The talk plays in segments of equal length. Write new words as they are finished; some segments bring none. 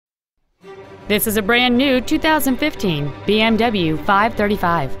This is a brand new 2015 BMW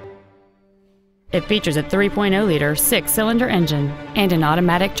 535. It features a 3.0-liter six-cylinder engine and an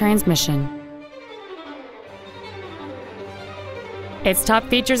automatic transmission. Its top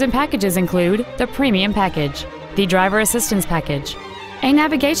features and packages include the Premium Package, the Driver Assistance Package, a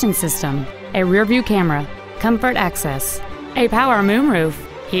navigation system, a rear-view camera, comfort access, a power moonroof,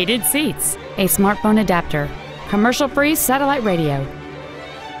 heated seats, a smartphone adapter, commercial-free satellite radio,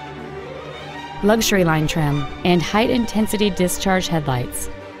 luxury line trim, and high-intensity discharge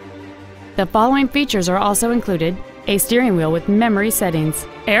headlights. The following features are also included: a steering wheel with memory settings,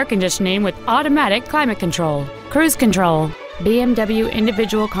 air conditioning with automatic climate control, cruise control, BMW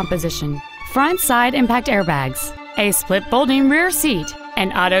individual composition, front side impact airbags, a split folding rear seat,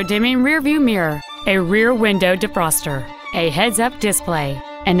 an auto-dimming rear view mirror, a rear window defroster, a heads-up display,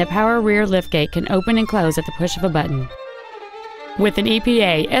 and the power rear liftgate can open and close at the push of a button. With an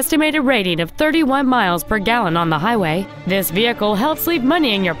EPA estimated rating of 31 miles per gallon on the highway, this vehicle helps leave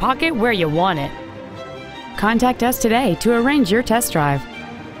money in your pocket where you want it. Contact us today to arrange your test drive.